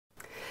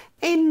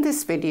In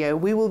this video,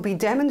 we will be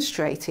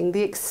demonstrating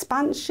the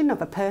expansion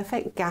of a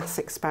perfect gas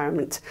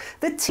experiment,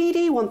 the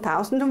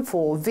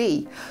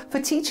TD1004V,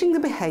 for teaching the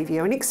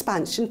behaviour and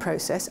expansion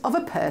process of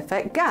a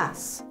perfect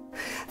gas.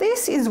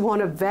 This is one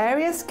of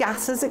various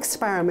gases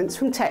experiments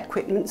from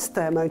TecQuipment's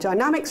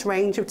Thermodynamics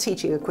range of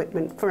teaching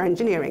equipment for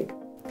engineering.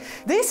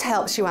 This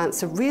helps you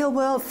answer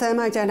real-world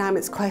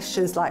thermodynamics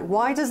questions like,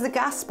 why does the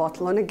gas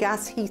bottle on a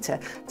gas heater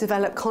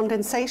develop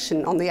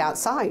condensation on the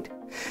outside?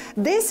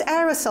 This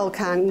aerosol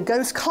can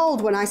goes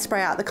cold when I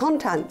spray out the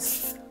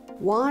contents.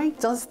 Why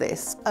does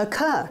this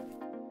occur?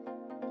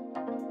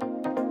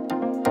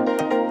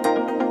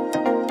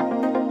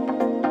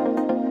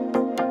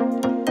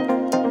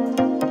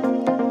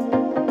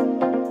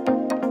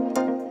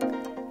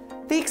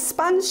 The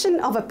expansion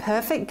of a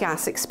perfect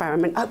gas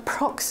experiment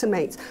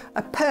approximates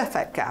a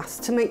perfect gas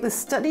to make the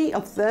study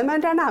of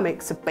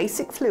thermodynamics of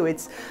basic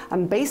fluids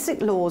and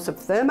basic laws of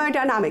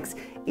thermodynamics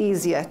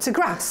easier to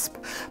grasp,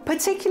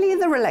 particularly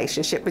the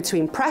relationship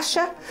between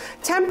pressure,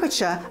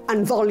 temperature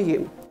and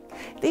volume.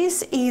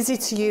 This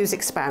easy-to-use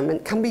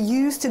experiment can be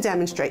used to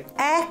demonstrate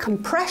air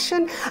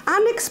compression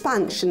and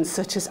expansion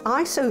such as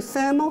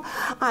isothermal,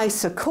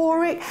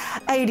 isochoric,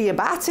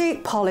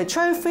 adiabatic,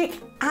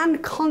 polytrophic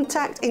and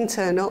contact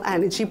internal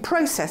energy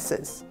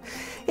processes.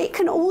 It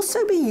can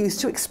also be used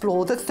to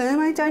explore the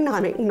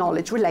thermodynamic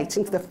knowledge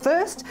relating to the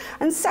first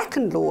and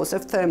second laws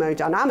of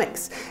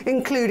thermodynamics,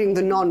 including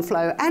the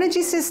non-flow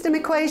energy system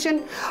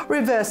equation,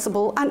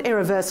 reversible and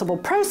irreversible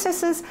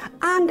processes,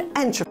 and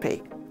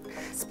entropy.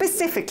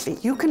 Specifically,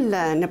 you can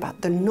learn about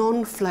the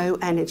non-flow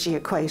energy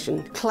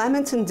equation,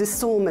 Clement and de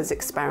Solmer's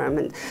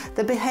experiment,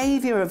 the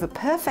behaviour of a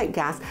perfect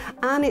gas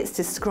and its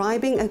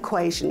describing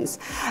equations,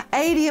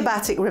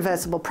 adiabatic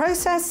reversible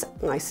process,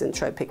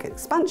 isentropic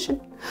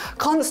expansion,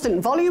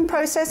 constant volume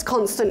process,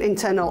 constant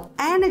internal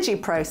energy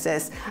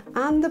process,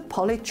 and the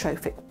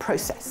polytrophic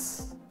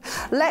process.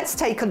 Let's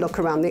take a look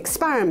around the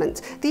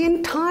experiment. The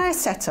entire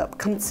setup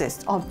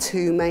consists of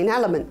two main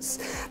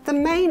elements: the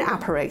main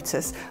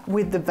apparatus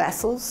with the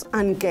vessels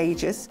and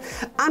gauges,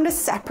 and a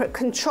separate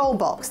control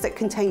box that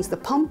contains the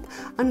pump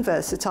and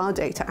versatile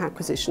data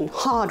acquisition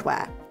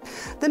hardware.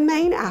 The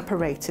main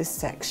apparatus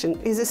section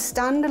is a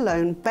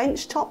standalone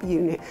benchtop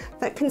unit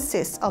that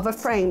consists of a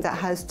frame that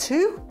has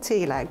two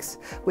T-legs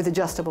with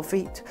adjustable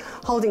feet,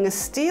 holding a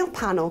steel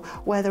panel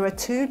where there are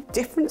two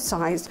different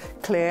sized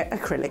clear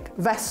acrylic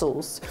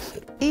vessels.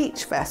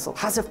 Each vessel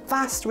has a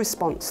fast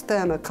response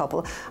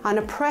thermocouple and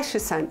a pressure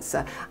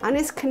sensor and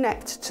is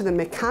connected to the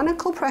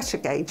mechanical pressure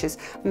gauges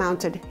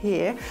mounted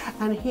here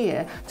and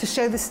here to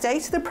show the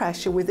state of the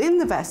pressure within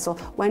the vessel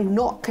when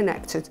not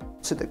connected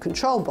to the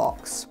control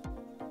box.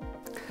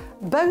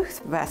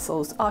 Both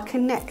vessels are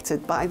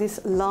connected by this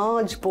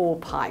large bore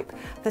pipe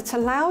that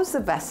allows the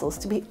vessels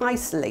to be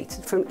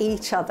isolated from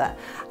each other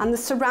and the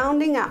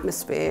surrounding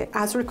atmosphere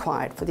as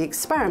required for the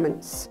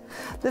experiments.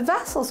 The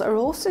vessels are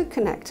also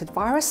connected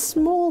via a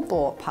small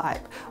bore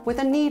pipe with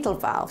a needle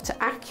valve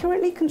to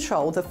accurately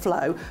control the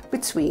flow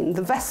between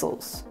the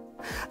vessels.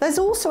 There's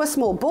also a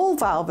small ball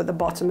valve at the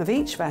bottom of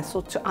each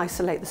vessel to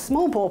isolate the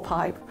small bore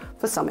pipe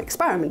for some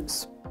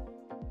experiments.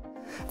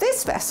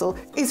 This vessel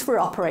is for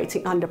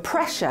operating under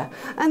pressure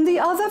and the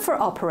other for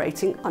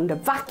operating under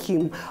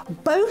vacuum,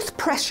 both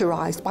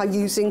pressurized by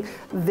using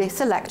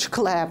this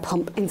electrical air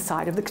pump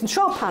inside of the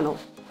control panel.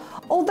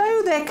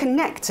 Although they're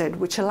connected,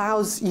 which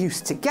allows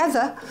use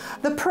together,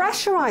 the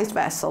pressurized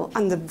vessel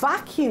and the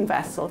vacuum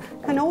vessel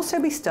can also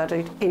be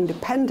studied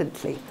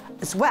independently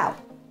as well.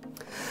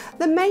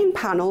 The main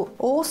panel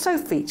also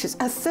features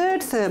a third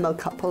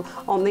thermocouple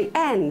on the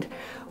end,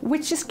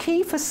 which is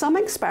key for some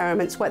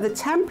experiments where the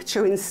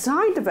temperature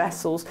inside the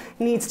vessels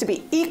needs to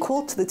be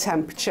equal to the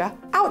temperature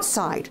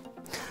outside.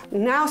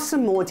 Now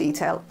some more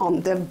detail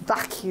on the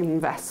vacuum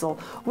vessel,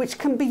 which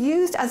can be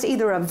used as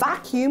either a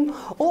vacuum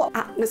or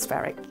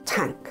atmospheric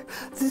tank.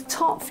 The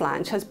top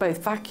flange has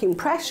both vacuum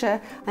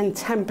pressure and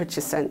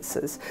temperature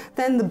sensors.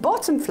 Then the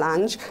bottom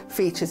flange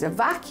features a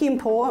vacuum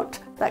port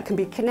that can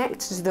be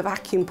connected to the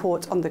vacuum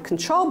port on the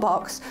control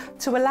box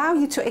to allow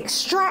you to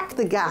extract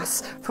the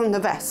gas from the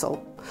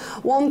vessel.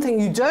 One thing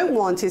you don't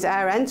want is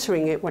air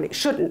entering it when it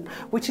shouldn't,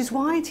 which is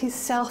why it is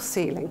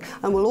self-sealing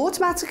and will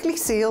automatically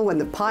seal when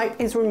the pipe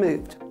is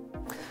removed.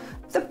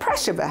 The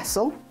pressure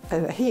vessel,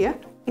 over here,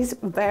 is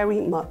very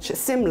much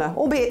similar,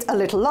 albeit a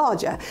little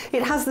larger.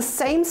 It has the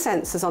same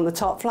sensors on the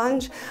top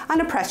flange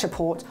and a pressure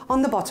port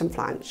on the bottom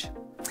flange.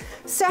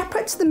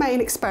 Separate to the main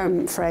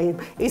experiment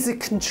frame is a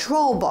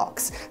control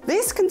box.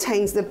 This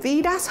contains the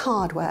VDAS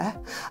hardware,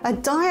 a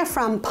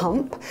diaphragm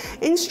pump,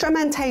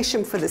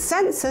 instrumentation for the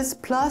sensors,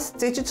 plus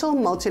digital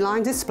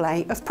multi-line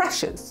display of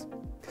pressures.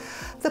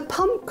 The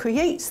pump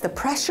creates the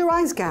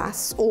pressurized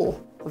gas, or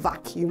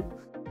vacuum.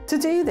 To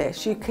do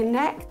this, you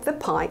connect the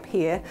pipe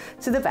here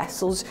to the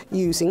vessels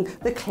using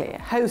the clear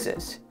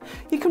hoses.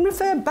 You can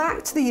refer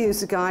back to the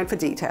user guide for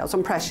details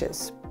on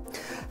pressures.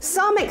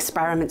 Some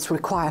experiments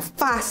require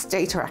fast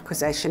data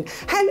acquisition,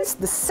 hence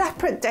the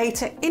separate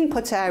data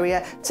input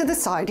area to the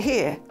side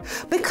here.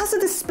 Because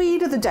of the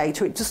speed of the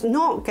data, it does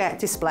not get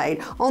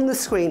displayed on the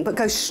screen but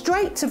goes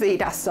straight to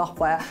VDAS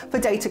software for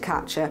data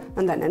capture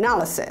and then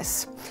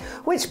analysis.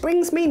 Which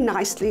brings me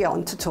nicely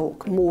on to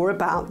talk more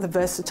about the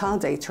versatile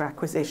data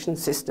acquisition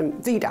system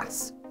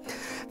VDAS.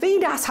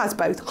 VDAS has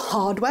both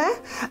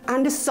hardware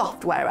and a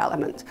software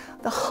element.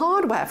 The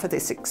hardware for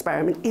this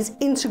experiment is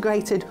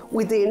integrated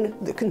within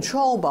the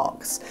control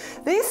box.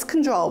 This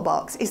control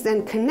box is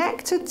then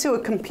connected to a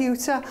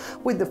computer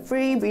with the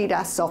free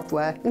VDAS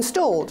software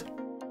installed.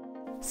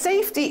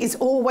 Safety is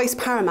always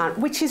paramount,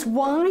 which is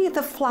why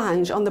the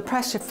flange on the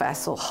pressure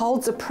vessel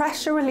holds a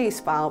pressure release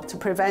valve to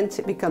prevent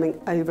it becoming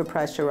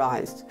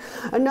overpressurized.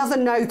 Another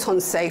note on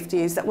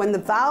safety is that when the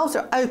valves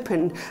are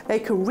opened, they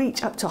can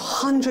reach up to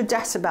 100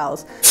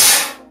 decibels,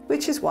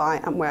 which is why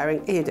I'm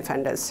wearing ear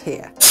defenders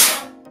here.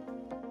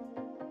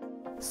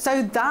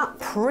 So that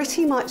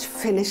pretty much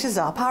finishes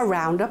up our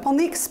roundup on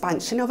the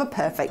expansion of a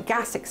perfect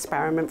gas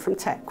experiment from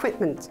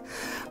TecQuipment.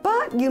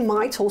 But you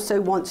might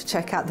also want to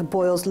check out the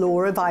Boyle's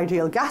Law of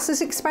Ideal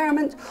Gases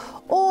experiment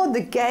or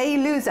the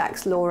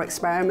Gay-Lussac's Law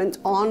experiment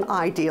on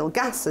ideal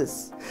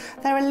gases.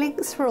 There are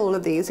links for all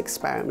of these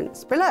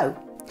experiments below.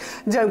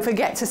 Don't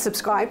forget to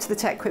subscribe to the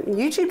TecQuipment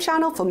YouTube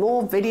channel for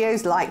more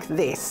videos like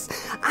this.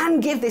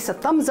 And give this a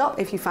thumbs up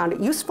if you found it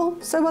useful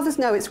so others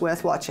know it's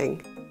worth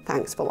watching.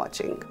 Thanks for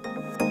watching.